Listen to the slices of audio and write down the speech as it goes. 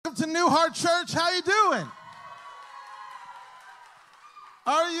To New Heart Church, how you doing?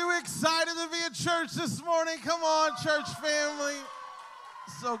 Are you excited to be at church this morning? Come on, church family.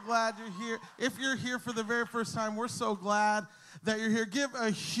 So glad you're here. If you're here for the very first time, we're so glad that you're here. Give a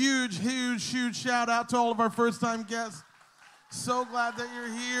huge, huge, huge shout out to all of our first-time guests. So glad that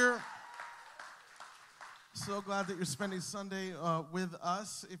you're here. So glad that you're spending Sunday with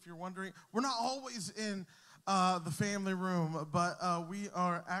us. If you're wondering, we're not always in the family room, but we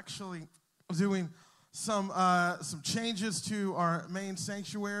are actually doing some changes to our main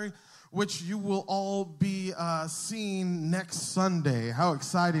sanctuary, which you will all be seeing next Sunday. How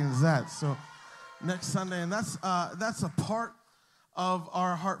exciting is that? So next Sunday, and that's a part of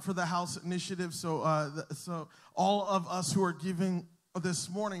our Heart for the House initiative. So so all of us who are giving this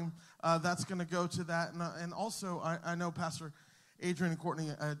morning, that's going to go to that. And also, I know Pastor Adrian and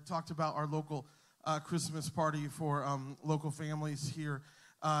Courtney talked about our local Christmas party for local families here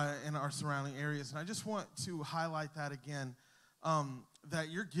in our surrounding areas. And I just want to highlight that again, that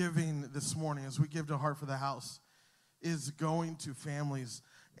your giving this morning, as we give to Heart for the House, is going to families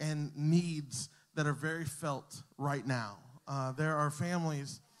and needs that are very felt right now. There are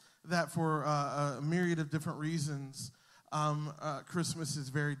families that for a myriad of different reasons, Christmas is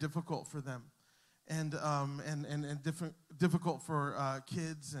very difficult for them, and difficult for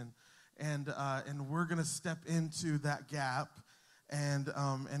kids, and we're gonna step into that gap,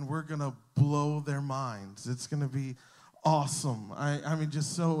 and we're gonna blow their minds. It's gonna be awesome. I mean,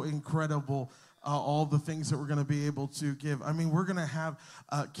 just so incredible. All the things that we're going to be able to give. I mean, we're going to have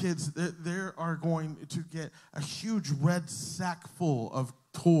kids. They are going to get a huge red sack full of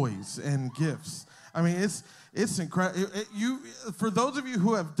toys and gifts. I mean, it's incredible. For those of you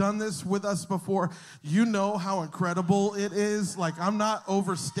who have done this with us before, you know how incredible it is. Like, I'm not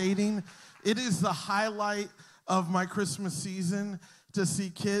overstating. It is the highlight of my Christmas season to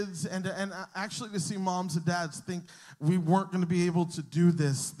see kids and actually to see moms and dads think we weren't going to be able to do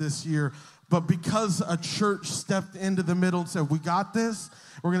this year. But because a church stepped into the middle and said, we got this,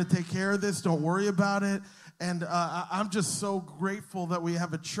 we're going to take care of this, don't worry about it. And I'm just so grateful that we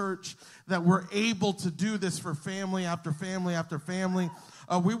have a church that we're able to do this for family after family after family.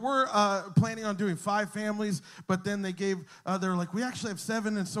 We were planning on doing 5 families, but then they're like, we actually have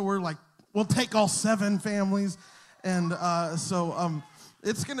 7. And so we're like, we'll take all 7 families. And so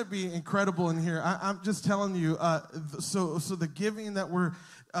it's going to be incredible in here. I'm just telling you, so the giving that we're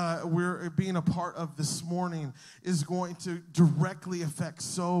being a part of this morning is going to directly affect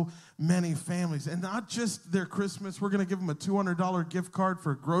so many families. And not just their Christmas. We're going to give them a $200 gift card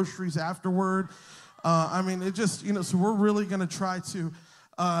for groceries afterward. I mean, it just, so we're really going to try to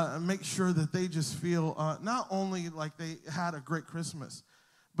make sure that they just feel not only like they had a great Christmas,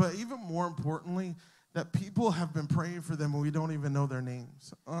 but even more importantly, that people have been praying for them and we don't even know their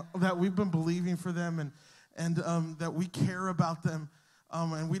names. That we've been believing for them and that we care about them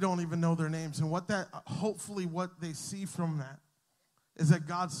and we don't even know their names. And hopefully what they see from that is that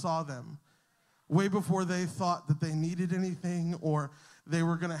God saw them way before they thought that they needed anything or they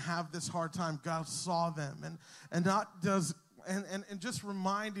were going to have this hard time. God saw them and just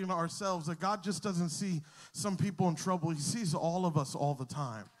reminding ourselves that God just doesn't see some people in trouble. He sees all of us all the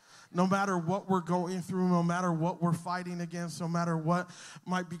time. No matter what we're going through, no matter what we're fighting against, no matter what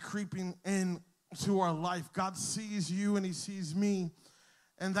might be creeping into our life, God sees you and he sees me.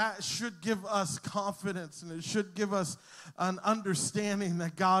 And that should give us confidence, and it should give us an understanding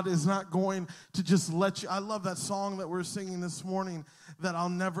that God is not going to just let you. I love that song that we're singing this morning, that I'll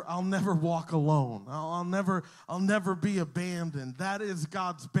never walk alone. I'll never be abandoned. That is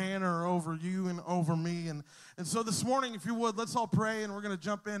God's banner over you and over me. And so this morning, if you would, let's all pray, and we're going to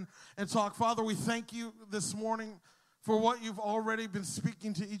jump in and talk. Father, we thank you this morning for what you've already been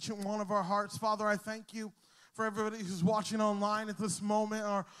speaking to each and one of our hearts. Father, I thank you for everybody who's watching online at this moment,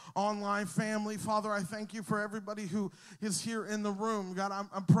 our online family. Father, I thank you for everybody who is here in the room. God,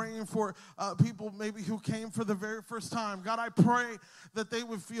 I'm praying for people maybe who came for the very first time. God, I pray that they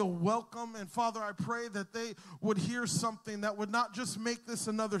would feel welcome. And Father, I pray that they would hear something that would not just make this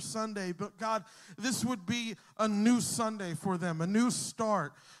another Sunday, but God, this would be a new Sunday for them, a new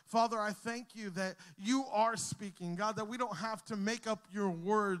start. Father, I thank you that you are speaking, God, that we don't have to make up your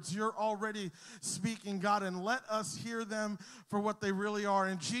words. You're already speaking, God, and let us hear them for what they really are.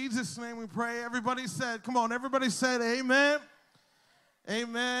 In Jesus' name we pray. Everybody said, come on, everybody said amen.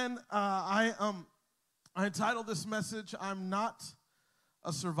 Amen. I entitled this message, I'm Not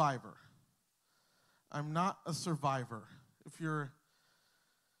a Survivor. I'm not a survivor. If you're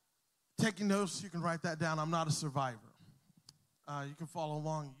taking notes, you can write that down. I'm not a survivor. You can follow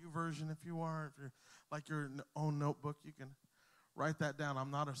along YouVersion if you are. If you're like your own notebook, you can Write that down.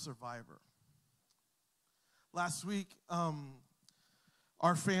 I'm not a survivor. Last week,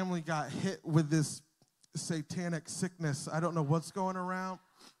 our family got hit with this satanic sickness. I don't know what's going around.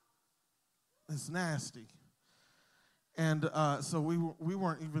 It's nasty. And so we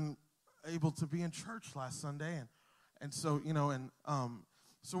weren't even able to be in church last Sunday. And so,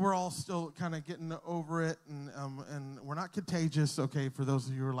 so we're all still kind of getting over it. And we're not contagious, okay, for those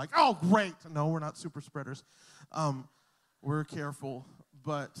of you who are like, oh, great. No, we're not super spreaders. We're careful.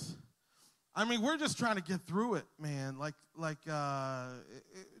 But, I mean, we're just trying to get through it, man.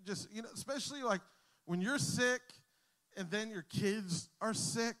 Just, especially like when you're sick and then your kids are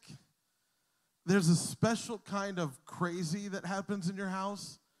sick, there's a special kind of crazy that happens in your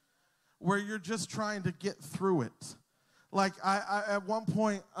house where you're just trying to get through it. Like, I at one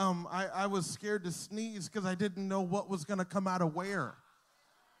point, I was scared to sneeze because I didn't know what was going to come out of where.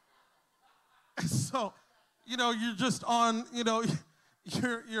 So, you're just on,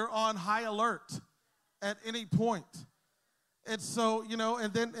 you're on high alert at any point. And so,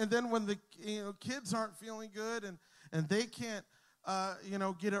 and then when the kids aren't feeling good and they can't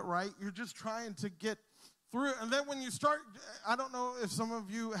get it right, you're just trying to get through it. And then when you start, I don't know if some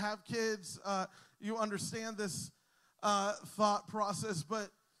of you have kids, you understand this thought process, but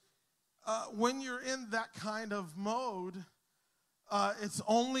when you're in that kind of mode, it's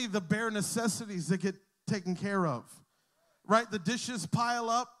only the bare necessities that get taken care of, right? The dishes pile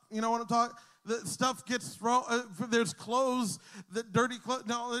up, you know what I'm talking. The stuff gets thrown. There's clothes, dirty clothes.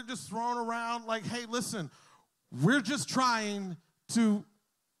 No, they're just thrown around. Like, hey, listen, we're just trying to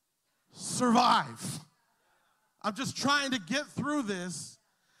survive. I'm just trying to get through this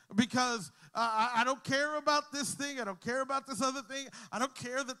because I don't care about this thing. I don't care about this other thing. I don't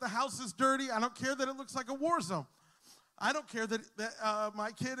care that the house is dirty. I don't care that it looks like a war zone. I don't care that my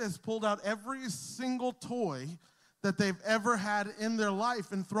kid has pulled out every single toy that they've ever had in their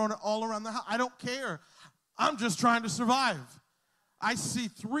life and thrown it all around the house. I don't care. I'm just trying to survive. I see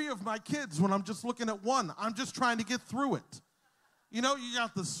 3 of my kids when I'm just looking at one. I'm just trying to get through it. You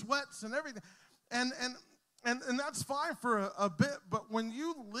got the sweats and everything. And that's fine for a bit, but when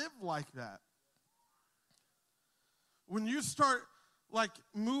you live like that, when you start like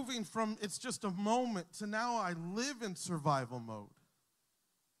moving from it's just a moment to now I live in survival mode,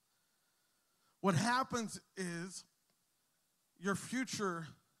 what happens is your future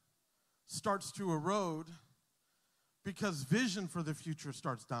starts to erode because vision for the future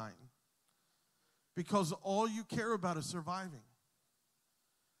starts dying. Because all you care about is surviving.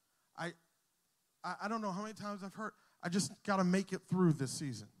 I don't know how many times I've heard, I just got to make it through this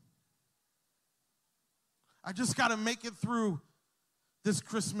season. I just got to make it through this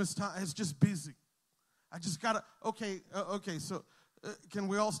Christmas time. It's just busy. I just got to, okay, so can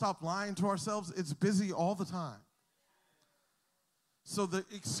we all stop lying to ourselves? It's busy all the time. So the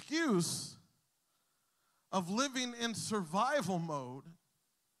excuse of living in survival mode,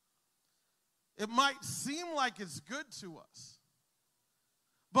 it might seem like it's good to us.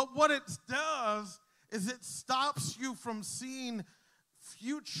 But what it does is it stops you from seeing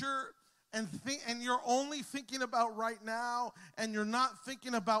future and you're only thinking about right now, and you're not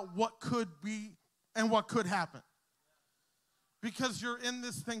thinking about what could be and what could happen. Because you're in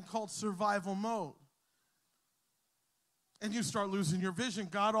this thing called survival mode. And you start losing your vision.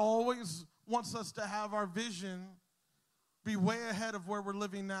 God always wants us to have our vision be way ahead of where we're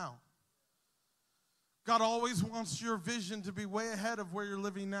living now. God always wants your vision to be way ahead of where you're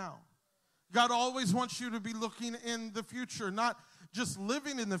living now. God always wants you to be looking in the future, not just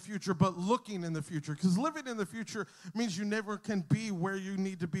living in the future, but looking in the future. Because living in the future means you never can be where you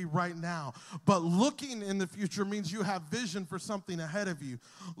need to be right now. But looking in the future means you have vision for something ahead of you.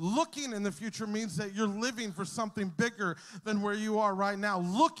 Looking in the future means that you're living for something bigger than where you are right now.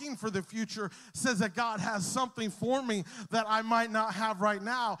 Looking for the future says that God has something for me that I might not have right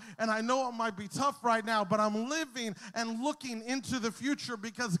now. And I know it might be tough right now, but I'm living and looking into the future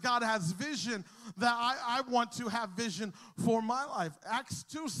because God has vision that I want to have vision for my life. Acts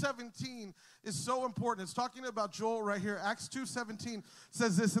 2:17 is so important. It's talking about Joel right here. Acts 2:17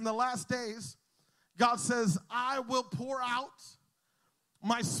 says this: in the last days, God says, I will pour out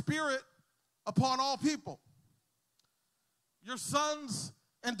my spirit upon all people. Your sons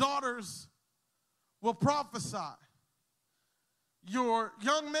and daughters will prophesy. Your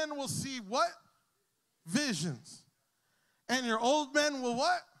young men will see what? Visions. And your old men will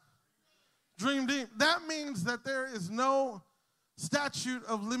what? Dream deep. That means that there is no statute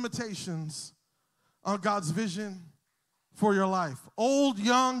of limitations on God's vision for your life. Old,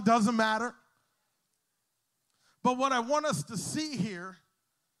 young, doesn't matter. But what I want us to see here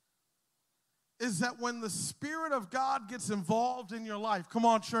is that when the Spirit of God gets involved in your life, come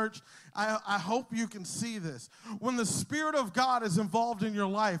on, church, I hope you can see this. When the Spirit of God is involved in your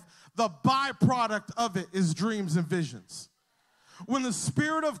life, the byproduct of it is dreams and visions. When the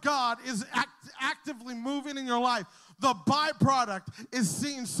Spirit of God is actively moving in your life, the byproduct is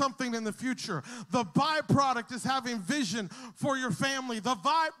seeing something in the future. The byproduct is having vision for your family. The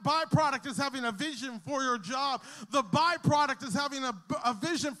byproduct is having a vision for your job. The byproduct is having a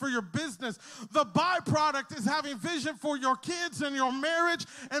vision for your business. The byproduct is having vision for your kids and your marriage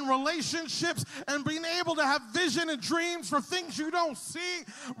and relationships and being able to have vision and dreams for things you don't see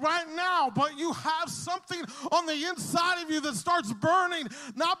right now, but you have something on the inside of you that starts burning,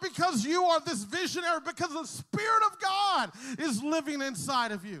 not because you are this visionary, because the Spirit of God is living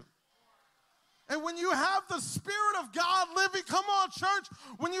inside of you. And when you have the Spirit of God living, come on, church,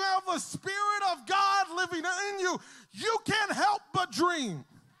 when you have the Spirit of God living in you, you can't help but dream.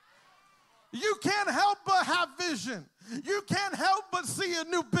 You can't help but have vision. You can't help but see a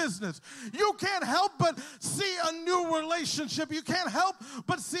new business. You can't help but see a new relationship. You can't help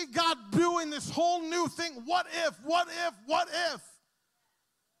but see God doing this whole new thing. What if, what if, what if?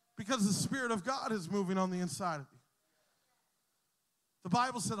 Because the Spirit of God is moving on the inside of you. The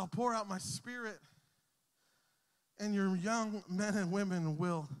Bible said, I'll pour out my Spirit, and your young men and women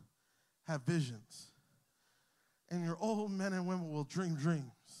will have visions, and your old men and women will dream dreams.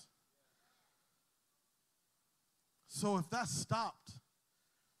 So if that stopped,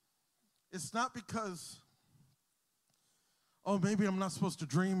 it's not because, oh, maybe I'm not supposed to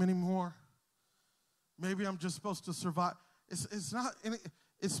dream anymore. Maybe I'm just supposed to survive. It's not.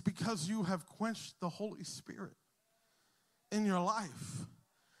 It's because you have quenched the Holy Spirit in your life.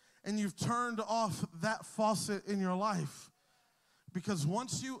 And you've turned off that faucet in your life. Because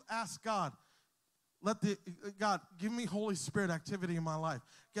once you ask God, God, give me Holy Spirit activity in my life.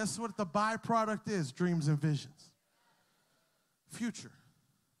 Guess what the byproduct is? Dreams and visions. Future.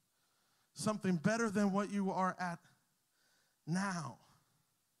 Something better than what you are at now.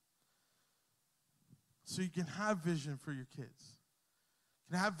 So you can have vision for your kids.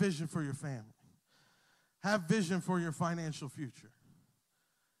 You can have vision for your family. Have vision for your financial future.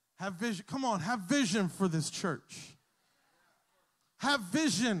 Have vision. Come on, have vision for this church. Have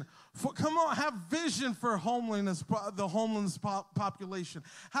vision for, come on, have vision for homelessness, the homeless population.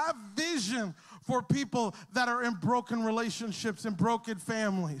 Have vision for people that are in broken relationships and broken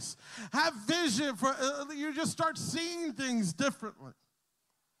families. Have vision for, you just start seeing things differently.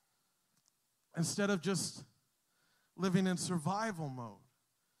 Instead of just living in survival mode.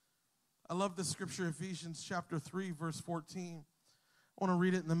 I love the scripture, Ephesians chapter 3, verse 14. I want to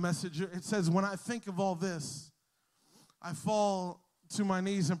read it in the Message. It says, when I think of all this, I fall to my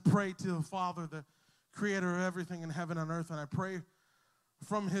knees and pray to the Father, the creator of everything in heaven and earth, and I pray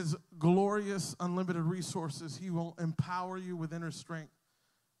from his glorious, unlimited resources, he will empower you with inner strength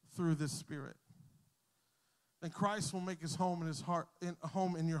through this Spirit. Then Christ will make his home in his heart,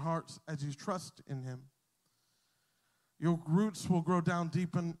 home in your hearts as you trust in him. Your roots will grow down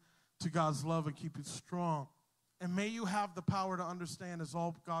deep into God's love and keep you strong. And may you have the power to understand, as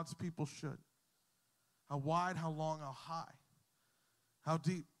all God's people should, how wide, how long, how high, how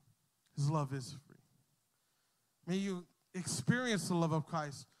deep his love is for you. May you experience the love of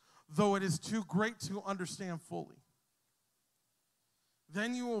Christ, though it is too great to understand fully.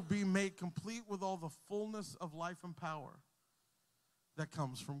 Then you will be made complete with all the fullness of life and power that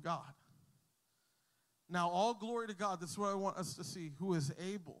comes from God. Now, all glory to God. This is what I want us to see, who is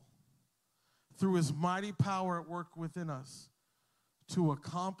able, through his mighty power at work within us, to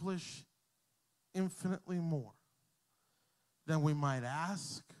accomplish infinitely more than we might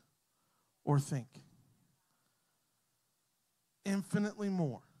ask or think. Infinitely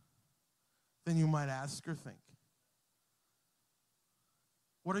more than you might ask or think.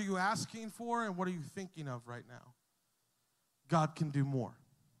 What are you asking for and what are you thinking of right now? God can do more.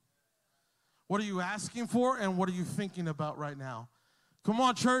 What are you asking for and what are you thinking about right now? Come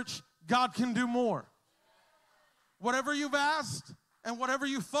on, church. God can do more. Whatever you've asked and whatever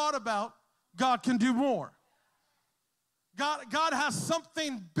you thought about, God can do more. God has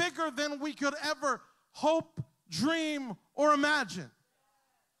something bigger than we could ever hope, dream, or imagine.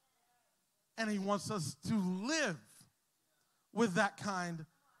 And he wants us to live with that kind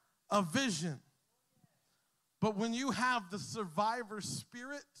of vision. But when you have the survivor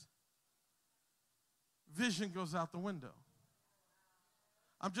spirit, vision goes out the window.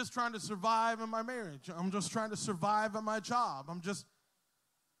 I'm just trying to survive in my marriage. I'm just trying to survive at my job. I'm just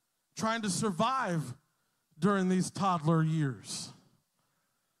trying to survive during these toddler years.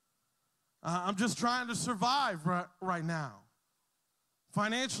 I'm just trying to survive right now.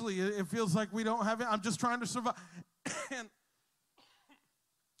 Financially, it feels like we don't have it. I'm just trying to survive. And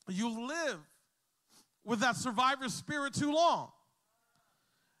you live with that survivor spirit too long,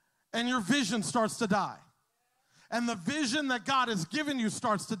 and your vision starts to die. And the vision that God has given you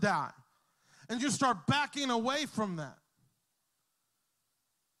starts to die. And you start backing away from that.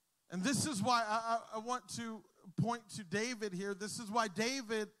 And this is why I want to point to David here. This is why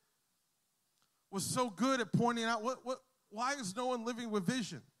David was so good at pointing out why is no one living with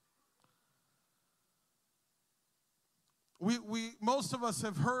vision? Most of us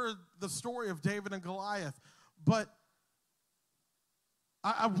have heard the story of David and Goliath, but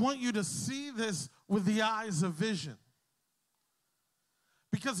I want you to see this with the eyes of vision.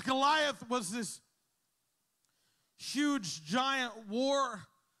 Because Goliath was this huge, giant,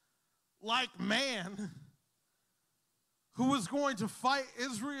 war-like man who was going to fight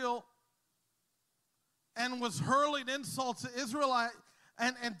Israel and was hurling insults to Israelite.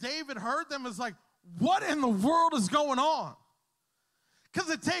 And David heard them as like, what in the world is going on? Because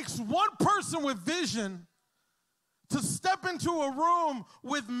it takes one person with vision to step into a room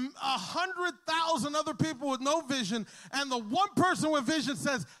with 100,000 other people with no vision, and the one person with vision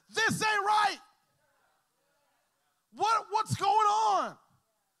says, this ain't right. What's going on?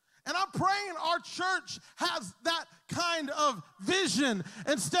 And I'm praying our church has that kind of vision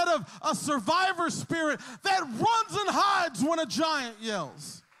instead of a survivor spirit that runs and hides when a giant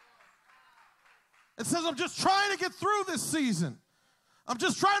yells. It says, I'm just trying to get through this season. I'm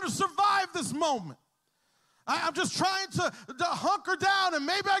just trying to survive this moment. I'm just trying to hunker down, and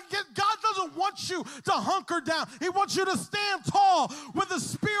maybe God doesn't want you to hunker down. He wants you to stand tall with the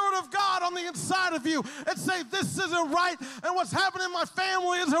Spirit of God on the inside of you and say, this isn't right, and what's happening in my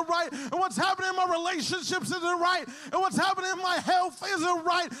family isn't right, and what's happening in my relationships isn't right, and what's happening in my health isn't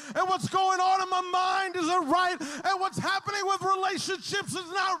right, and what's going on in my mind isn't right, and what's happening with relationships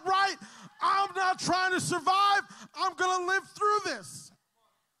is not right. I'm not trying to survive. I'm going to live through this.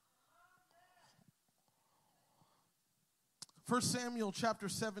 1 Samuel chapter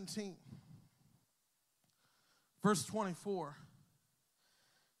 17, verse 24.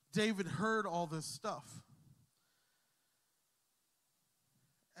 David heard all this stuff.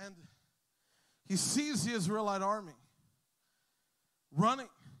 And he sees the Israelite army running.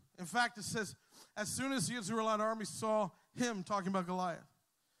 In fact, it says, as soon as the Israelite army saw him, talking about Goliath,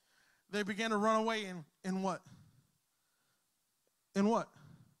 they began to run away in what? In what?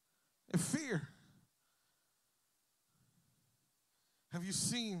 In fear. Have you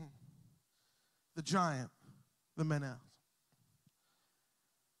seen the giant, the Menas?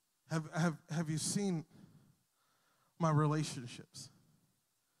 Have you seen my relationships?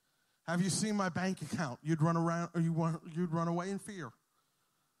 Have you seen my bank account? You'd run around, or you'd run away in fear.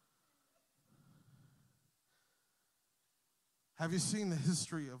 Have you seen the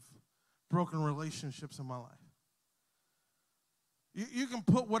history of broken relationships in my life? You can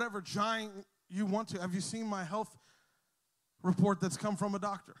put whatever giant you want to. Have you seen my health report that's come from a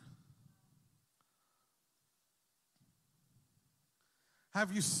doctor?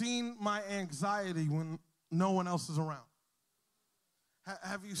 Have you seen my anxiety when no one else is around?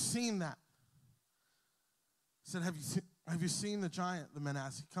 Have you seen that? I said, have you seen the giant, the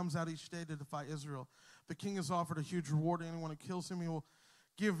Menas? He comes out each day to defy Israel. The king has offered a huge reward to anyone who kills him. He will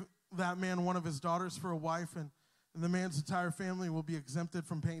give that man one of his daughters for a wife, and the man's entire family will be exempted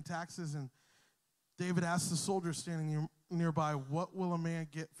from paying taxes. And David asked the soldiers standing nearby, what will a man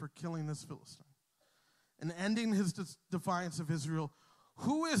get for killing this Philistine? And ending his defiance of Israel,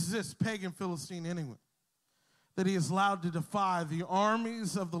 who is this pagan Philistine anyway, that he is allowed to defy the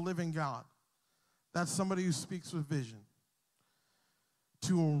armies of the living God? That's somebody who speaks with vision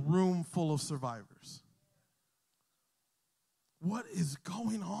to a room full of survivors. What is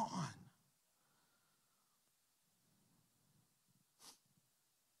going on?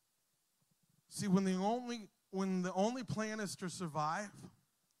 See, when the only plan is to survive,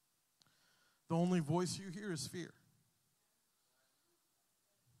 the only voice you hear is fear.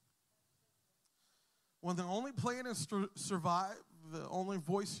 When the only plan is to survive, the only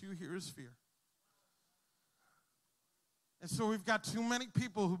voice you hear is fear. And so we've got too many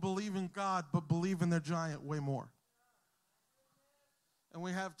people who believe in God but believe in their giant way more. And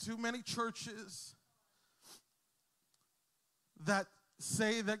we have too many churches that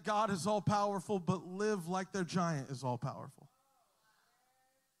say that God is all-powerful but live like their giant is all-powerful.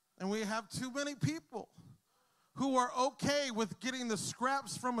 And we have too many people who are okay with getting the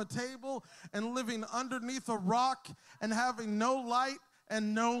scraps from a table and living underneath a rock and having no light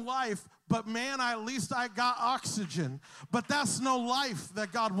and no life. But man, at least I got oxygen. But that's no life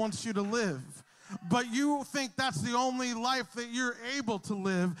that God wants you to live. but you think that's the only life that you're able to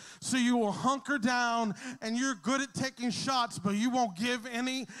live, so you will hunker down and you're good at taking shots, but you won't give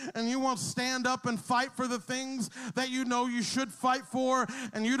any, and you won't stand up and fight for the things that you know you should fight for,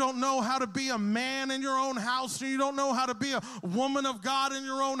 and you don't know how to be a man in your own house, or you don't know how to be a woman of God in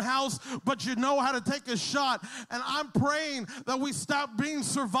your own house, but you know how to take a shot. And I'm praying that we stop being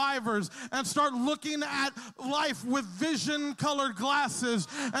survivors and start looking at life with vision-colored glasses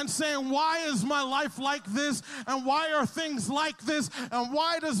and saying, why is my life like this? And why are things like this? And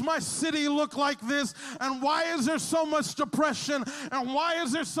why does my city look like this? And why is there so much depression? And why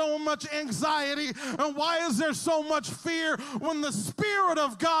is there so much anxiety? And why is there so much fear when the Spirit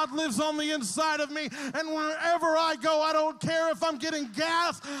of God lives on the inside of me? And wherever I go, I don't care if I'm getting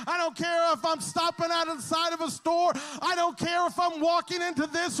gas. I don't care if I'm stopping out inside of a store. I don't care if I'm walking into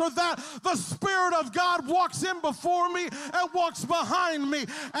this or that. The Spirit of God walks in before me and walks behind me. And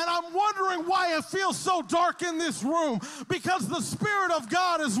I'm wondering why it feels so dark in this room, because the Spirit of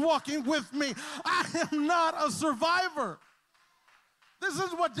God is walking with me. I am not a survivor. This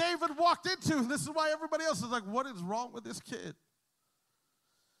is what David walked into. This is why everybody else is like, what is wrong with this kid?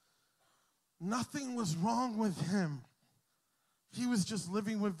 Nothing was wrong with him. He was just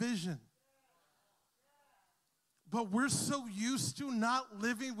living with vision. But we're so used to not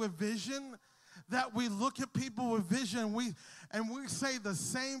living with vision that we look at people with vision and we say the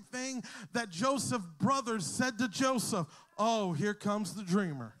same thing that Joseph's brothers said to Joseph. Oh, here comes the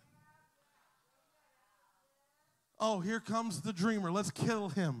dreamer. Oh, here comes the dreamer. Let's kill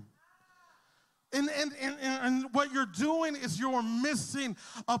him. And what you're doing is you're missing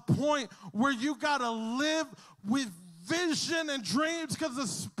a point where you got to live with vision and dreams, because the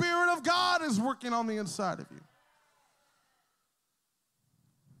Spirit of God is working on the inside of you.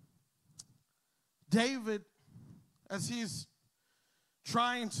 David, as he's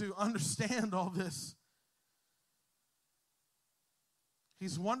trying to understand all this,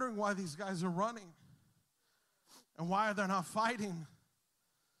 he's wondering why these guys are running and why they're not fighting,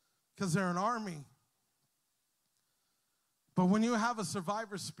 because they're an army. But when you have a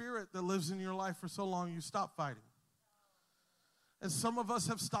survivor spirit that lives in your life for so long, you stop fighting. And some of us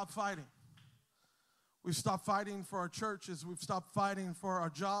have stopped fighting. We've stopped fighting for our churches. We've stopped fighting for our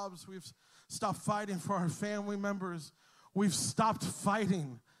jobs. We've stopped fighting for our family members. We've stopped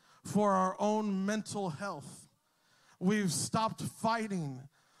fighting for our own mental health. We've stopped fighting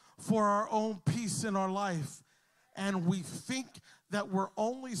for our own peace in our life. And we think that we're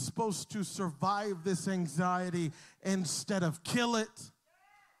only supposed to survive this anxiety instead of kill it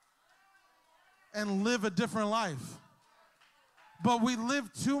and live a different life. But we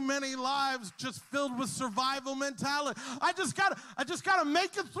live too many lives just filled with survival mentality. I just gotta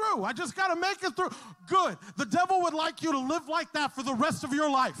make it through. I just gotta make it through. Good. The devil would like you to live like that for the rest of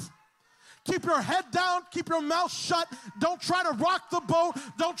your life. Keep your head down. Keep your mouth shut. Don't try to rock the boat.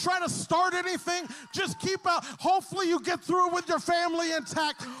 Don't try to start anything. Just keep out. Hopefully you get through it with your family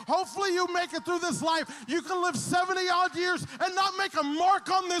intact. Hopefully you make it through this life. You can live 70-odd years and not make a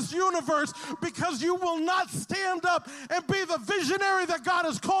mark on this universe, because you will not stand up and be the visionary that God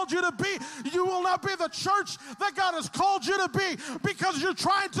has called you to be. You will not be the church that God has called you to be, because you're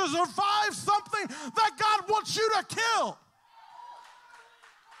trying to survive something that God wants you to kill.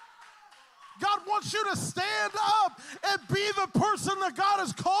 God wants you to stand up and be the person that God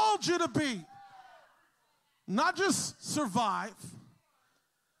has called you to be. Not just survive.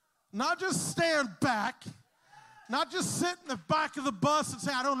 Not just stand back. Not just sit in the back of the bus and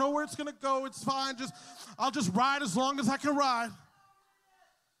say, I don't know where it's going to go. It's fine. I'll just ride as long as I can ride.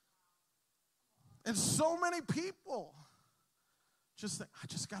 And so many people just think, I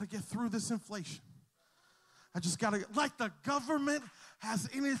just got to get through this inflation. I just got to, like the government has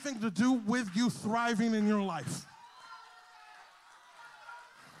anything to do with you thriving in your life.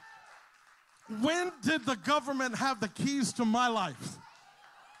 When did the government have the keys to my life?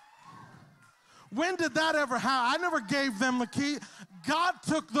 When did that ever happen? I never gave them the key. God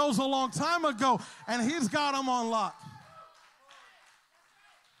took those a long time ago, and he's got them on lock.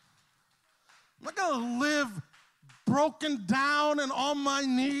 I'm not going to live broken down and on my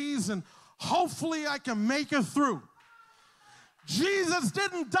knees and hopefully I can make it through. Jesus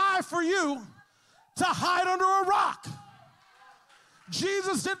didn't die for you to hide under a rock.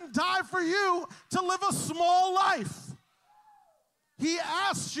 Jesus didn't die for you to live a small life. He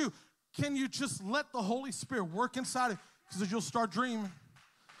asked you, can you just let the Holy Spirit work inside of you? Because you'll start dreaming.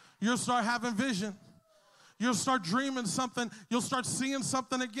 You'll start having vision. You'll start dreaming something. You'll start seeing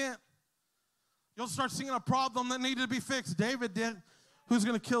something again. You'll start seeing a problem that needed to be fixed. David did. Who's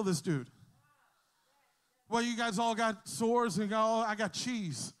going to kill this dude? Well, you guys all got swords and go, oh, I got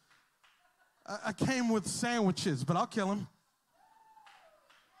cheese. I came with sandwiches, but I'll kill him.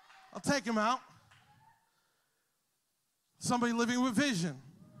 I'll take him out. Somebody living with vision.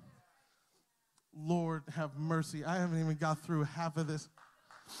 Lord have mercy. I haven't even got through half of this.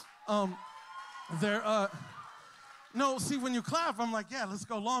 No, see, when you clap, I'm like, yeah, let's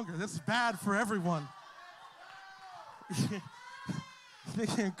go longer. This is bad for everyone. The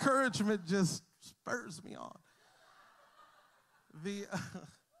encouragement just spurs me on.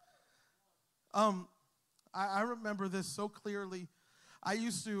 I remember this so clearly. I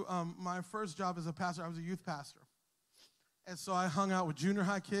used to, my first job as a pastor, I was a youth pastor. And so I hung out with junior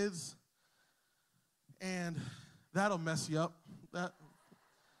high kids, and that'll mess you up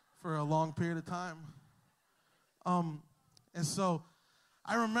for a long period of time. And so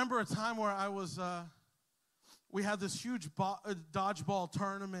I remember a time where I was, we had this huge dodgeball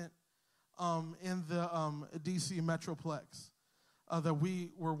tournament in the DC Metroplex that we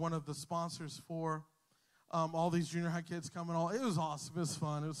were one of the sponsors for. All these junior high kids coming. It was awesome. It was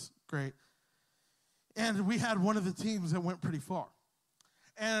fun. It was great. And we had one of the teams that went pretty far,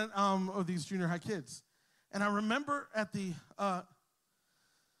 and of these junior high kids. And I remember at the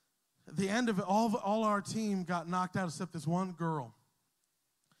end of it, all our team got knocked out except this one girl.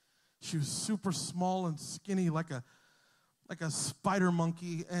 She was super small and skinny, like a spider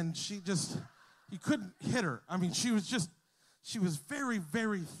monkey, and you couldn't hit her. I mean, she was very,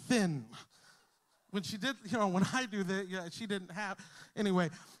 very thin. When she did, when I do that, yeah, she didn't have. Anyway,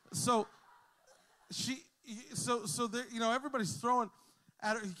 so everybody's throwing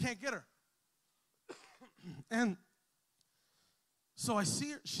at her. You can't get her. And so I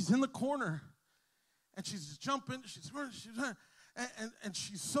see her. She's in the corner, and she's jumping. She's running. And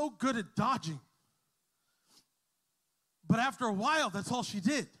she's so good at dodging. But after a while, that's all she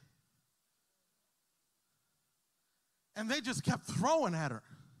did. And they just kept throwing at her.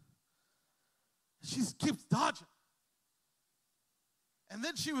 She keeps dodging. And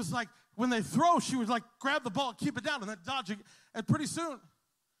then she was like, when they throw, she would like grab the ball, keep it down, and then dodge it. And pretty soon,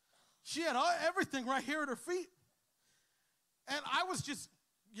 she had everything right here at her feet. And I was just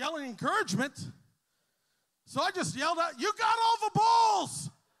yelling encouragement. So I just yelled out, "You got all the balls!"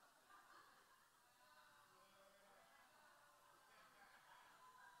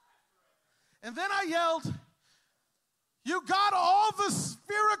 And then I yelled, "You got all the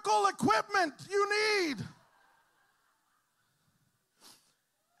spherical equipment you need."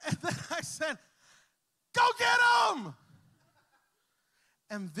 And then I said, "Go get them!"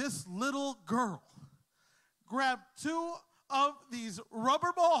 And this little girl grabbed two of these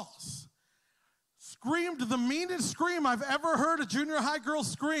rubber balls, screamed the meanest scream I've ever heard a junior high girl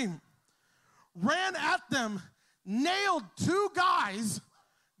scream, ran at them, nailed two guys,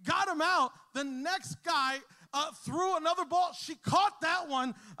 got them out. The next guy threw another ball. She caught that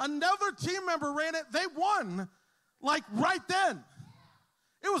one. Another team member ran it. They won, like right then.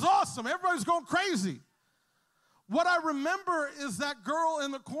 It was awesome. Everybody was going crazy. What I remember is that girl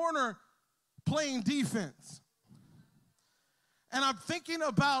in the corner playing defense. And I'm thinking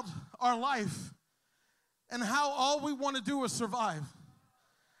about our life and how all we want to do is survive.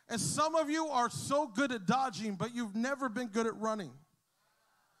 And some of you are so good at dodging, but you've never been good at running.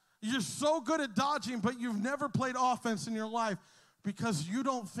 You're so good at dodging, but you've never played offense in your life because you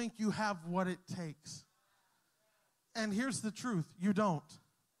don't think you have what it takes. And here's the truth, you don't.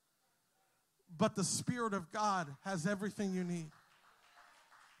 But the Spirit of God has everything you need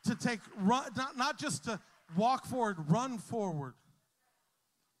to not just to walk forward, run forward.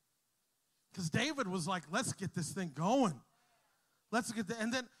 Because David was like, let's get this thing going. Let's get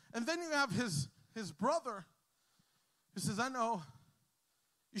and then you have his brother who says, I know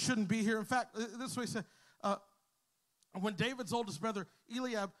you shouldn't be here. In fact, this is what he said. When David's oldest brother,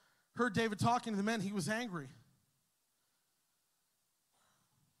 Eliab, heard David talking to the men, he was angry.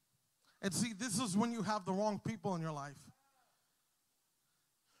 And see, this is when you have the wrong people in your life.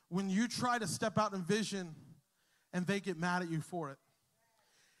 When you try to step out in vision and they get mad at you for it.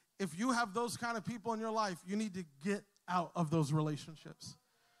 If you have those kind of people in your life, you need to get out of those relationships.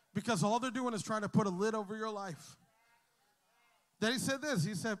 Because all they're doing is trying to put a lid over your life. Then he said this,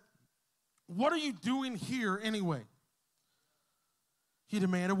 he said, what are you doing here anyway? He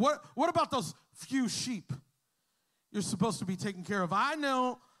demanded, what about those few sheep you're supposed to be taking care of? I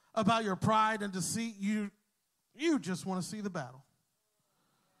know about your pride and deceit. You just want to see the battle.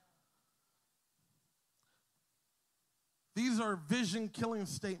 These are vision-killing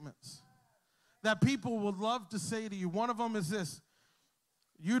statements that people would love to say to you. One of them is this: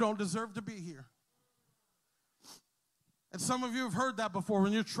 you don't deserve to be here. And some of you have heard that before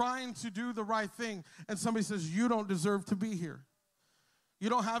when you're trying to do the right thing and somebody says, you don't deserve to be here. You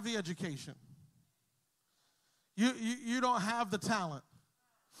don't have the education. You don't have the talent.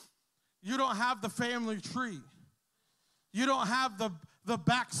 You don't have the family tree. You don't have the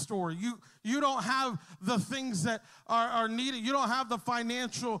backstory. You don't have the things that are needed. You don't have the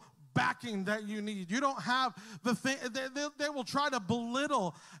financial backing that you need. You don't have the thing. They will try to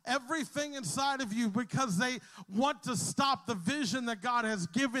belittle everything inside of you because they want to stop the vision that God has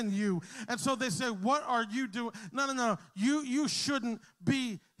given you. And so they say, what are you doing? No. You shouldn't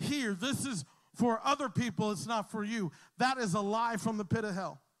be here. This is for other people. It's not for you. That is a lie from the pit of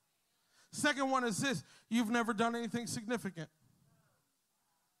hell. Second one is this: you've never done anything significant.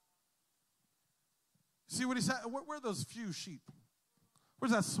 See what he said? Where are those few sheep?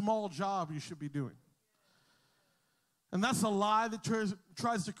 Where's that small job you should be doing? And that's a lie that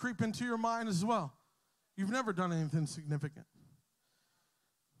tries to creep into your mind as well. You've never done anything significant.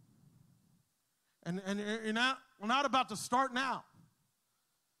 And we're not about to start now.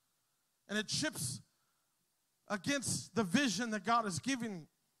 And it chips against the vision that God has given you.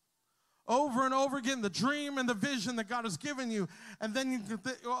 Over and over again, the dream and the vision that God has given you. And then you can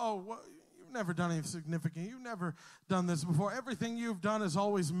think, you've never done anything significant. You've never done this before. Everything you've done is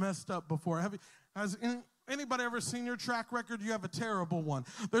always messed up before. Has anybody ever seen your track record? You have a terrible one.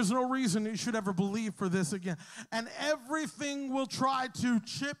 There's no reason you should ever believe for this again. And everything will try to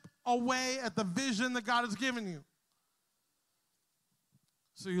chip away at the vision that God has given you.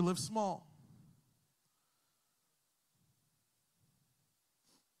 So you live small.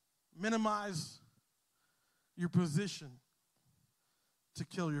 Minimize your position to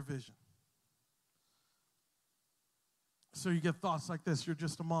kill your vision. So you get thoughts like this: you're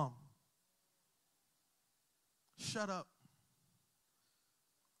just a mom. Shut up.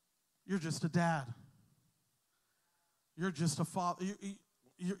 You're just a dad. You're just a father.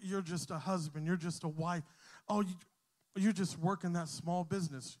 You're just a husband. You're just a wife. Oh, you just work in that small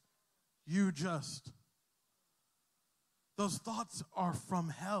business. Those thoughts are from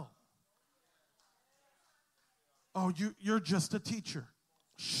hell. Oh, you're just a teacher.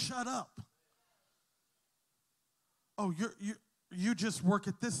 Shut up. Oh, you just work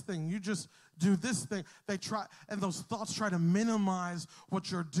at this thing. You just do this thing. And those thoughts try to minimize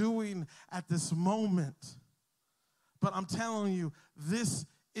what you're doing at this moment. But I'm telling you, this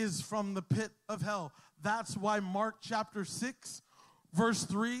is from the pit of hell. That's why Mark chapter 6, verse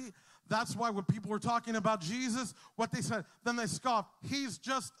 3, that's why when people were talking about Jesus, what they said, then they scoffed. He's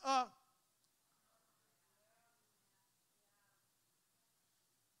just a...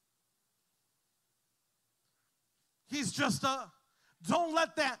 He's just a... Don't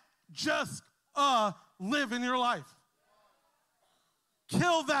let that just live in your life.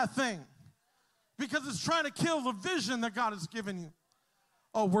 Kill that thing. Because it's trying to kill the vision that God has given you.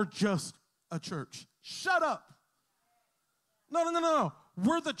 Oh, we're just a church. Shut up. No.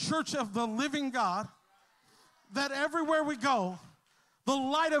 We're the church of the living God, that everywhere we go, the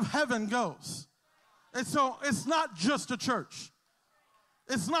light of heaven goes. And so it's not just a church.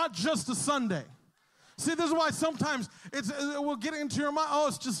 It's not just a Sunday. See, this is why sometimes we'll get into your mind, oh,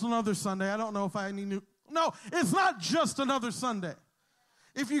 it's just another Sunday. I don't know if I need new. No, it's not just another Sunday.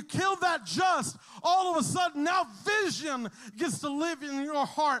 If you kill that just, all of a sudden now vision gets to live in your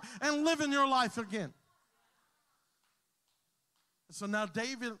heart and live in your life again. So now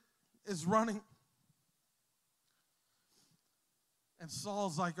David is running. And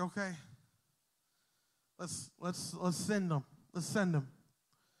Saul's like, okay, let's send him. Let's send him.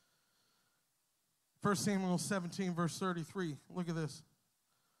 1 Samuel 17, verse 33. Look at this.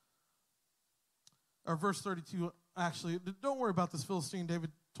 Or verse 32, actually. Don't worry about this Philistine, David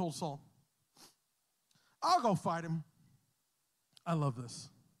told Saul. I'll go fight him. I love this.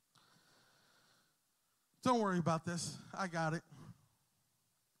 Don't worry about this. I got it.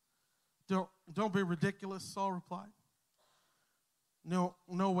 Don't be ridiculous, Saul replied. No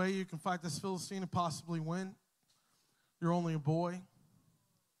way you can fight this Philistine and possibly win. You're only a boy.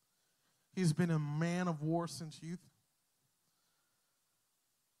 He's been a man of war since youth.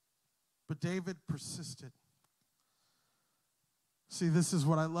 But David persisted. See, this is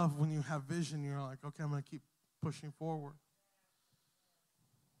what I love when you have vision. You're like, okay, I'm going to keep pushing forward.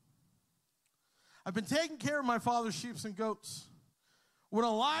 I've been taking care of my father's sheep and goats. When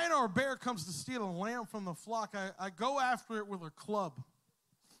a lion or a bear comes to steal a lamb from the flock, I go after it with a club.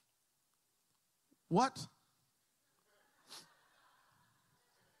 What?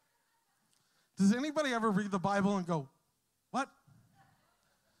 Does anybody ever read the Bible and go, what?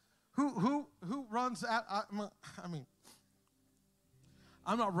 Who runs at, I'm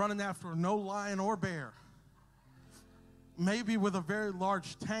not running after no lion or bear. Maybe with a very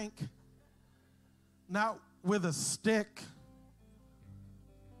large tank, not with a stick.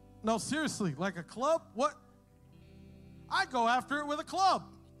 No, seriously, like a club? What? I go after it with a club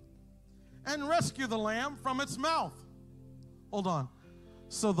and rescue the lamb from its mouth. Hold on.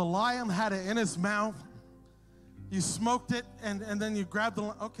 So the lion had it in his mouth. You smoked it, and then you grabbed the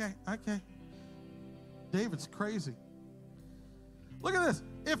lion. Okay. David's crazy. Look at this.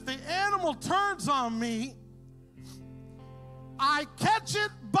 If the animal turns on me, I catch it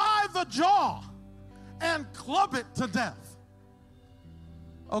by the jaw and club it to death.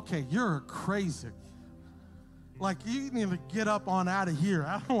 Okay, you're crazy. Like, you need to get up on out of here.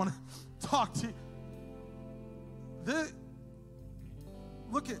 I don't want to talk to you.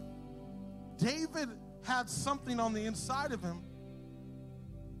 Look at David had something on the inside of him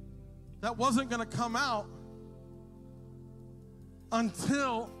that wasn't going to come out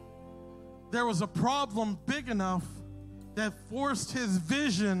until there was a problem big enough that forced his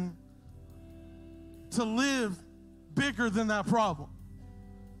vision to live bigger than that problem.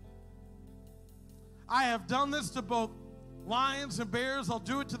 I have done this to both lions and bears. I'll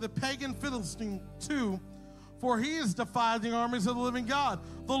do it to the pagan Philistine too, for he has defied the armies of the living God.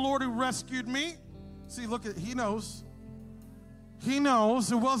 The Lord who rescued me. See, look at, he knows. He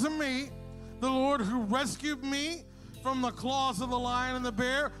knows it wasn't me. The Lord who rescued me from the claws of the lion and the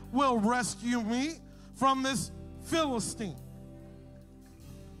bear will rescue me from this Philistine.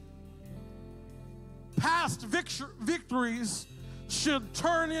 Past victories should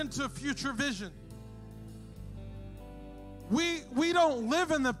turn into future vision. We don't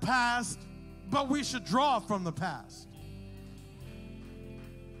live in the past, but we should draw from the past.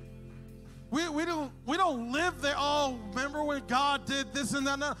 We don't live there. Oh, remember when God did this and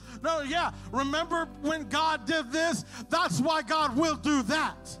that? No, yeah. Remember when God did this? That's why God will do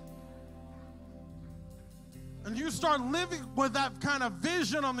that. And you start living with that kind of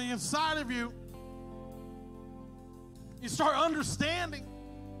vision on the inside of you. You start understanding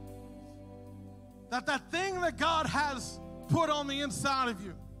that that thing that God has put on the inside of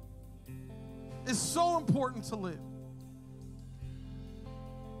you is so important to live.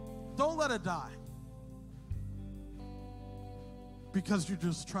 Don't let it die because you're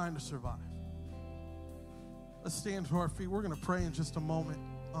just trying to survive. Let's stand to our feet. We're going to pray in just a moment.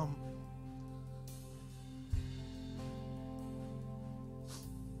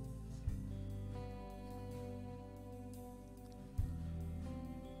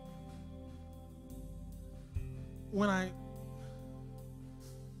 When I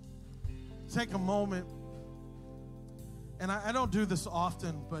take a moment, and I don't do this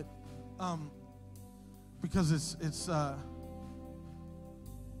often, but because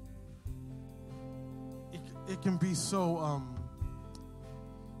it can be so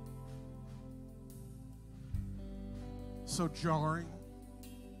so jarring.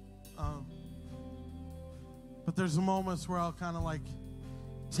 But there's moments where I'll kind of like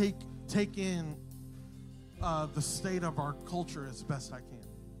take in the state of our culture as best I can.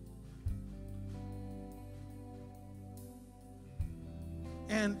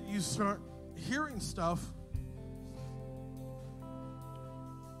 And you start hearing stuff.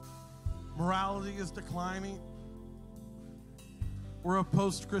 Morality is declining. We're a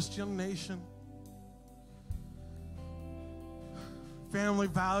post-Christian nation. Family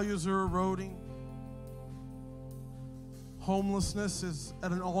values are eroding. Homelessness is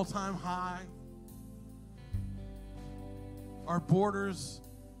at an all-time high. Our borders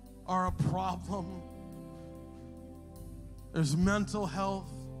are a problem. There's mental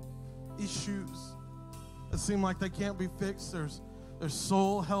health issues that seem like they can't be fixed. There's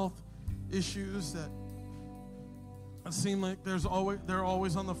soul health issues that seem like they're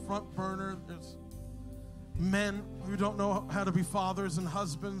always on the front burner. There's men who don't know how to be fathers and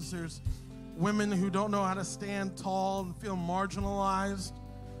husbands. There's women who don't know how to stand tall and feel marginalized.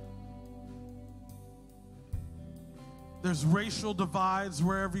 There's racial divides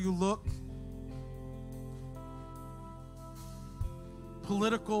wherever you look.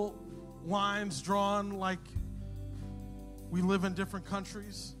 Political lines drawn like we live in different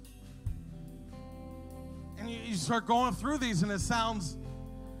countries. And you start going through these, and it sounds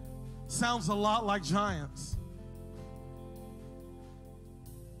a lot like Giants.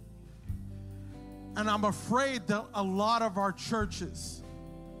 And I'm afraid that a lot of our churches,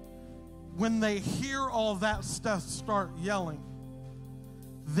 when they hear all that stuff start yelling,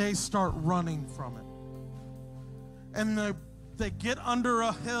 they start running from it. And they get under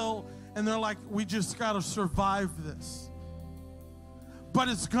a hill, and they're like, we just got to survive this. But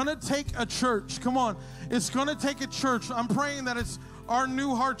it's going to take a church. Come on. It's going to take a church. I'm praying that it's our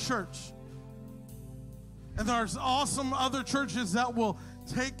New Heart Church. And there's awesome other churches that will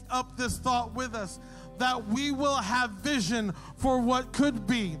take up this thought with us, that we will have vision for what could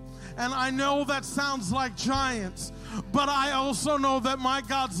be. And I know that sounds like giants, but I also know that my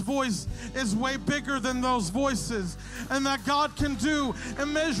God's voice is way bigger than those voices, and that God can do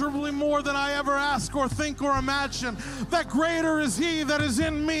immeasurably more than I ever ask or think or imagine. That greater is He that is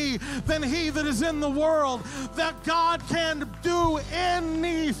in me than he that is in the world. That God can do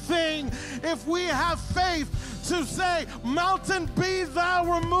anything if we have faith to say, mountain, be thou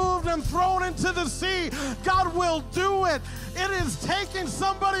removed and thrown into the sea. God will do it. It is taking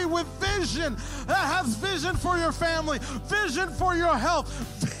somebody with vision that has vision for your family, vision for your health,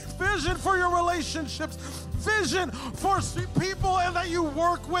 vision for your relationships, vision for people that you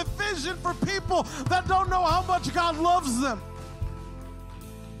work with, vision for people that don't know how much God loves them.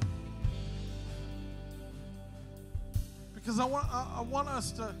 Because I want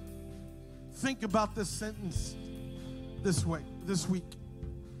us to think about this sentence this week.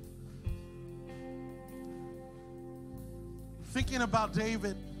 Thinking about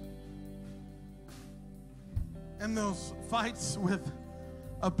David and those fights with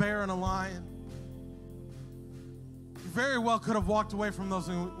a bear and a lion. You very well could have walked away from those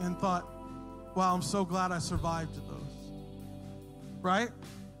and thought, wow, I'm so glad I survived those. Right?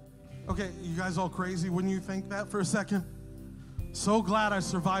 Okay, you guys all crazy? Wouldn't you think that for a second? So glad I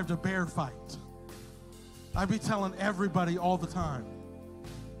survived a bear fight. I'd be telling everybody all the time.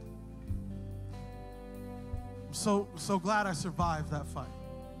 So glad I survived that fight.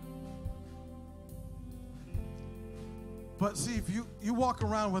 But see, if you walk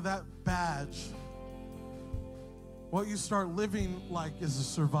around with that badge, what you start living like is a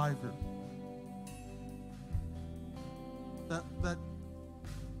survivor. That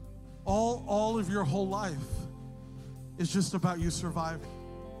all of your whole life is just about you surviving.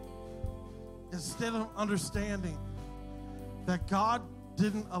 Instead of understanding that God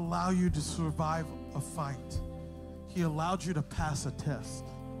didn't allow you to survive a fight, He allowed you to pass a test.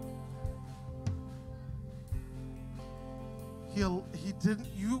 You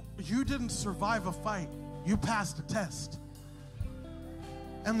didn't survive a fight. You passed a test.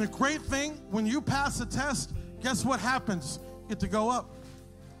 And the great thing, when you pass a test, guess what happens? You get to go up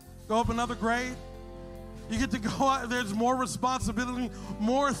another grade. You get to go out. There's more responsibility,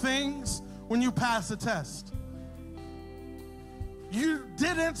 more things when you pass a test. You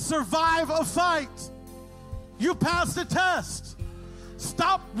didn't survive a fight. You passed a test.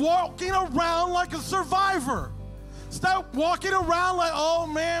 Stop walking around like a survivor. Stop walking around like, oh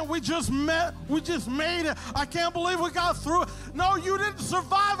man, we just made it. I can't believe we got through it. No, you didn't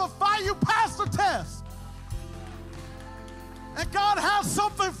survive a fight. You passed the test. And God has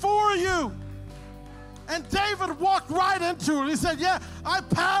something for you. And David walked right into it. He said, yeah, I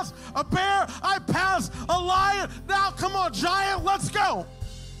passed a bear. I passed a lion. Now, come on, giant, let's go.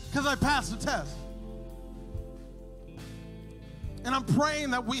 Because I passed the test. And I'm praying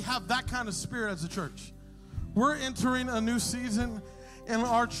that we have that kind of spirit as a church. We're entering a new season in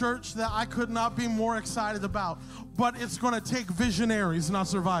our church that I could not be more excited about. But it's going to take visionaries, not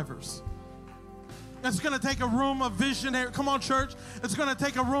survivors. It's going to take a room of visionaries. Come on, church. It's going to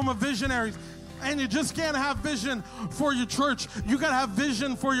take a room of visionaries. And you just can't have vision for your church. You got to have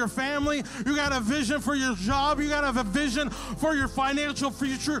vision for your family. You got to have vision for your job. You got to have a vision for your financial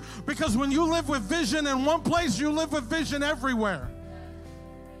future. Because when you live with vision in one place, you live with vision everywhere.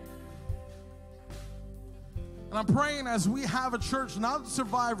 And I'm praying as we have a church, not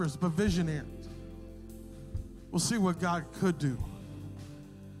survivors, but visionaries, we'll see what God could do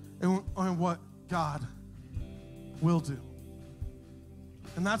and what God will do.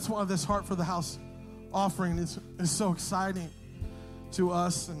 And that's why this Heart for the House offering is so exciting to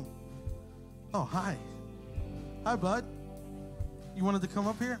us. And oh, hi. Hi, bud. You wanted to come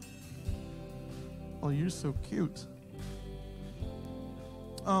up here? Oh, you're so cute.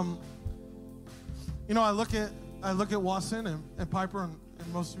 You know, I look at Watson and Piper,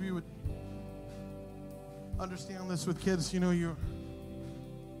 and most of you would understand this with kids. You know, you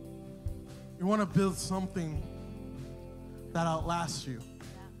want to build something that outlasts you.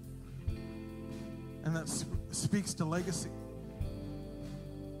 And that speaks to legacy.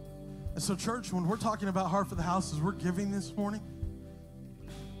 And so, church, when we're talking about Heart for the House, as we're giving this morning,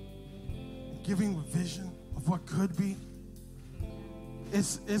 giving a vision of what could be,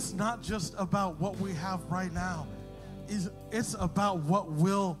 it's not just about what we have right now. It's about what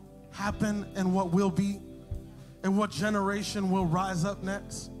will happen and what will be and what generation will rise up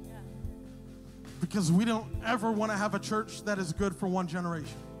next. Because we don't ever want to have a church that is good for one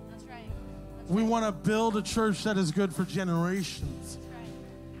generation. That's right. We want to build a church that is good for generations. That's right.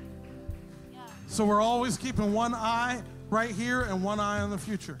 Yeah. So we're always keeping one eye right here and one eye on the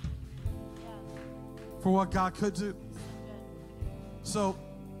future. Yeah. for what God could do. So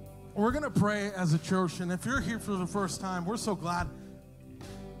we're going to pray as a church, and if you're here for the first time, we're so glad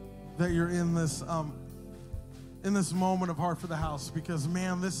that you're in this moment of Heart for the House, because,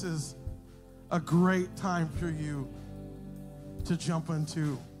 man, this is a great time for you to jump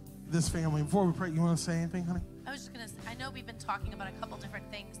into this family. Before we pray, you want to say anything, honey? I was just going to say, I know we've been talking about a couple different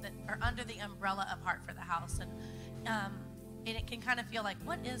things that are under the umbrella of Heart for the House, and it can kind of feel like,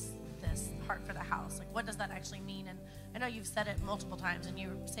 what is this Heart for the House? Like, what does that actually mean? And I know you've said it multiple times, and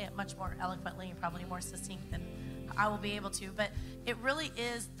you say it much more eloquently and probably more succinct than I will be able to, but it really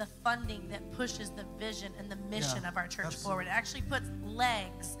is the funding that pushes the vision and the mission of our church forward. It actually puts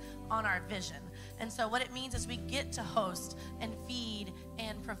legs on our vision. And so what it means is we get to host and feed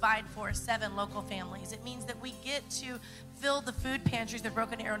and provide for 7 local families. It means that we get to fill the food pantries of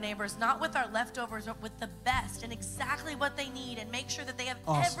Broken Arrow Neighbors, not with our leftovers, but with the best and exactly what they need, and make sure that they have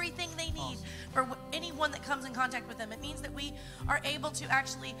everything they need for anyone that comes in contact with them. It means that we are able to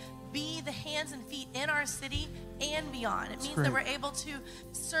actually be the hands and feet in our city and beyond. It means that we're able to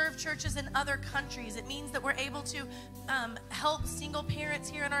serve churches in other countries. It means that we're able to help single parents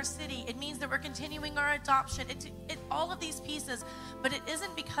here in our city. It means that we're continuing our adoption. All of these pieces, but it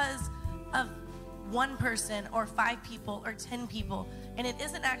isn't because of one person or 5 people or 10 people, and it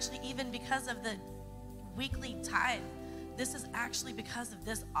isn't actually even because of the weekly tithe. This is actually because of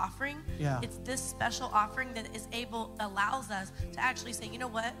this offering. It's this special offering that allows us to actually say, you know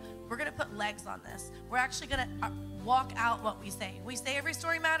what? We're going to put legs on this. We're actually going to walk out what we say. We say every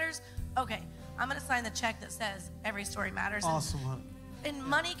story matters. Okay, I'm going to sign the check that says every story matters. Awesome. And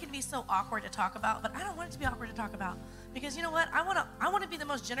money can be so awkward to talk about, but I don't want it to be awkward to talk about. Because you know what? I want to be the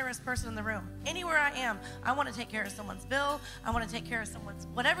most generous person in the room. Anywhere I am, I want to take care of someone's bill. I want to take care of someone's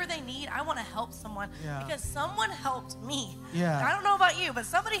whatever they need. I want to help someone because someone helped me. I don't know about you, but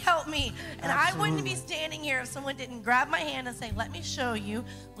somebody helped me. And I wouldn't be standing here if someone didn't grab my hand and say, let me show you,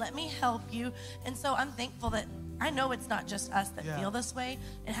 let me help you. And so I'm thankful that I know it's not just us that feel this way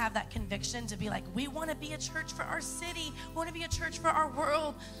and have that conviction to be like, we want to be a church for our city. We want to be a church for our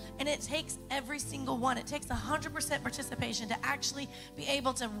world. And it takes every single one. It takes 100% participation to actually be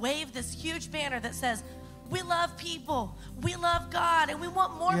able to wave this huge banner that says, we love people, we love God, and we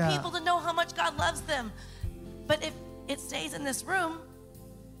want more people to know how much God loves them. But if it stays in this room,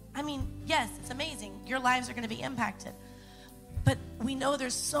 I mean, yes, it's amazing. Your lives are going to be impacted. But we know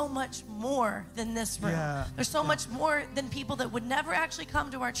there's so much more than this room. There's so much more than people that would never actually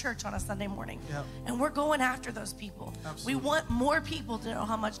come to our church on a Sunday morning. And we're going after those people. We want more people to know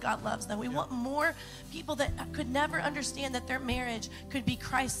how much God loves them. We want more people that could never understand that their marriage could be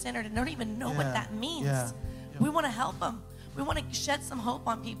Christ-centered and don't even know what that means. We want to help them. We want to shed some hope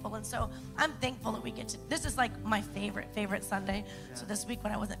on people. And so I'm thankful that we get to, this is like my favorite Sunday. So this week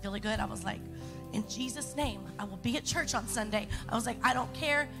when I wasn't feeling good, I was like, in Jesus' name, I will be at church on Sunday. I was like, I don't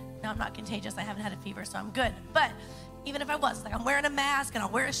care. Now I'm not contagious. I haven't had a fever, so I'm good. But even if I was, like, I'm wearing a mask and I'll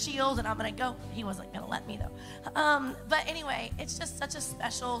wear a shield and I'm going to go. He wasn't going to let me, though. But anyway, it's just such a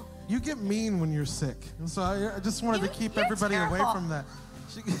special. You get mean when you're sick. And so I just wanted to keep everybody away from that.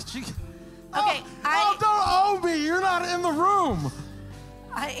 Okay, don't owe me. You're not in the room.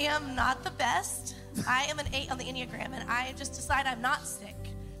 I am not the best. I am an 8 on the Enneagram, and I just decide I'm not sick.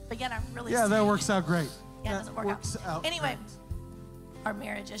 But yet I'm really sick. That works out great. Yeah, it doesn't work out. Anyway, our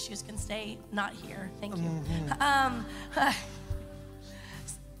marriage issues can stay not here. Thank you.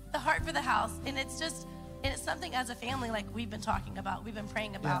 The Heart for the House, and it's something as a family like we've been talking about, we've been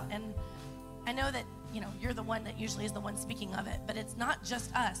praying about, and I know that you're the one that usually is the one speaking of it, but it's not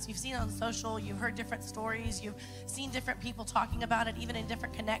just us. You've seen it on social, you've heard different stories, you've seen different people talking about it, even in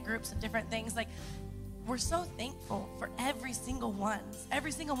different connect groups and different things. Like, we're so thankful for every single one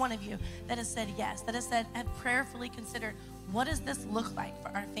of you that has said yes, that has said and prayerfully considered, what does this look like for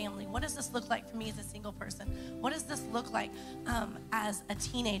our family? What does this look like for me as a single person? What does this look like as a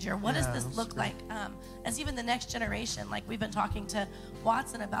teenager? What does this look like as even the next generation? Like we've been talking to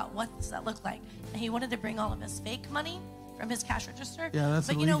Watson about what does that look like. And he wanted to bring all of his fake money from his cash register. That's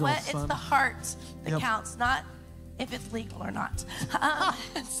but illegal, you know what? son. It's the heart that counts, not if it's legal or not.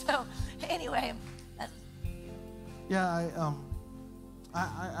 So anyway. I'm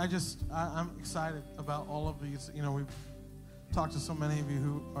excited about all of these. We've talked to so many of you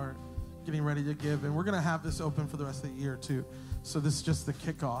who are getting ready to give, and we're going to have this open for the rest of the year too. So this is just the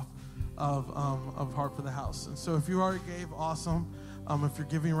kickoff of Heart for the House. And so if you already gave, awesome. If you're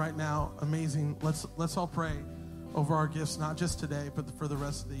giving right now, amazing. Let's all pray over our gifts, not just today, but for the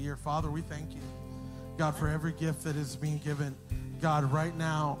rest of the year. Father, we thank you, God, for every gift that is being given, God, right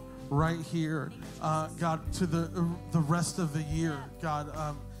now, right here, God, to the rest of the year,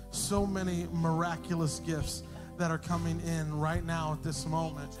 God, so many miraculous gifts that are coming in right now at this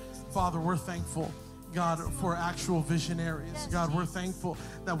moment. Father, we're thankful, God, for actual visionaries. God, we're thankful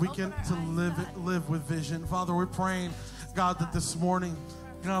that we get to live with vision. Father, we're praying, God, that this morning,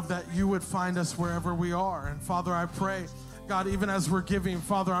 God, that you would find us wherever we are. And Father, I pray, God, even as we're giving,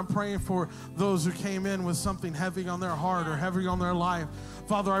 Father, I'm praying for those who came in with something heavy on their heart or heavy on their life.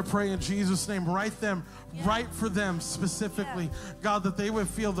 Father, I pray in Jesus' name, write for them specifically, God, that they would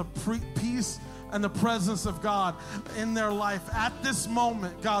feel the peace and the presence of God in their life at this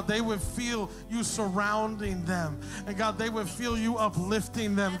moment. God, they would feel you surrounding them. And God, they would feel you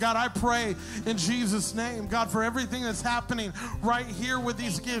uplifting them. God, I pray in Jesus' name, God, for everything that's happening right here with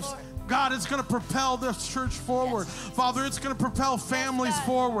these gifts. God, it's going to propel this church forward. Father, it's going to propel families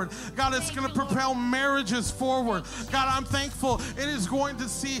forward. God, it's going to propel marriages forward. God, I'm thankful it is going to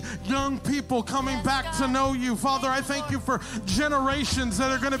see young people coming back to know you. Father, I thank you for generations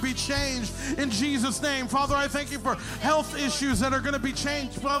that are going to be changed in Jesus' name. Father, I thank you for health issues that are going to be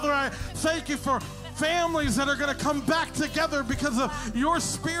changed. Father, I thank you for families that are going to come back together because of your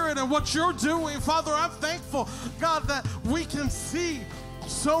spirit and what you're doing. Father, I'm thankful, God, that we can see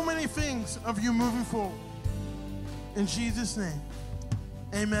so many things of you moving forward. In Jesus' name,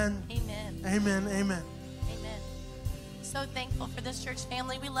 amen. Amen. Amen. Amen. Amen. So thankful for this church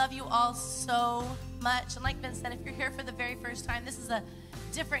family. We love you all so much. And like Ben said, if you're here for the very first time, this is a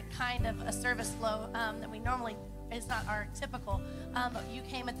different kind of a service flow than we normally. It's not our typical, but you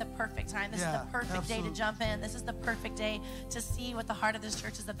came at the perfect time. This is the perfect day to jump in. This is the perfect day to see what the heart of this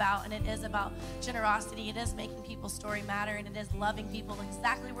church is about, and it is about generosity. It is making people's story matter, and it is loving people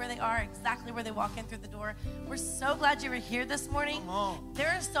exactly where they are, exactly where they walk in through the door. We're so glad you were here this morning. There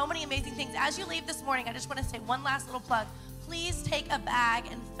are so many amazing things. As you leave this morning, I just want to say one last little plug. Please take a bag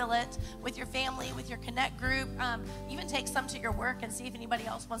and fill it with your family, with your Connect group. Even take some to your work and see if anybody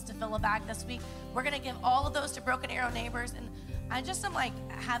else wants to fill a bag this week. We're going to give all of those to Broken Arrow neighbors. And I just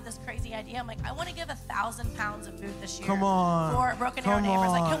have this crazy idea. I'm like, I want to give 1,000 pounds of food this year for Broken Arrow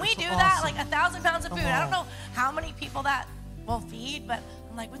neighbors. Like, can we do that? Like 1,000 pounds of food. I don't know how many people that will feed, but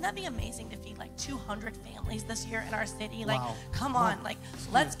I'm like, wouldn't that be amazing to feed like 200 families this year in our city? Like, come on, like,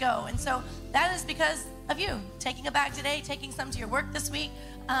 let's go. And so that is because of you taking a bag today, taking some to your work this week,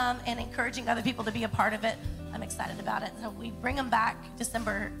 and encouraging other people to be a part of it. I'm excited about it. So we bring them back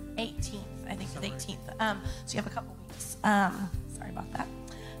December 18th, I think the 18th. So you have a couple weeks. Sorry about that.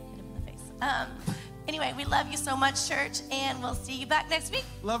 Hit him in the face. Anyway, we love you so much, church, and we'll see you back next week.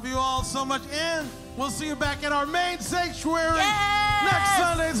 Love you all so much, and we'll see you back at our main sanctuary Yes! next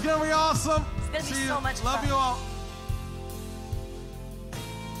Sunday. It's going to be awesome. It's going to be so much fun. Love you all.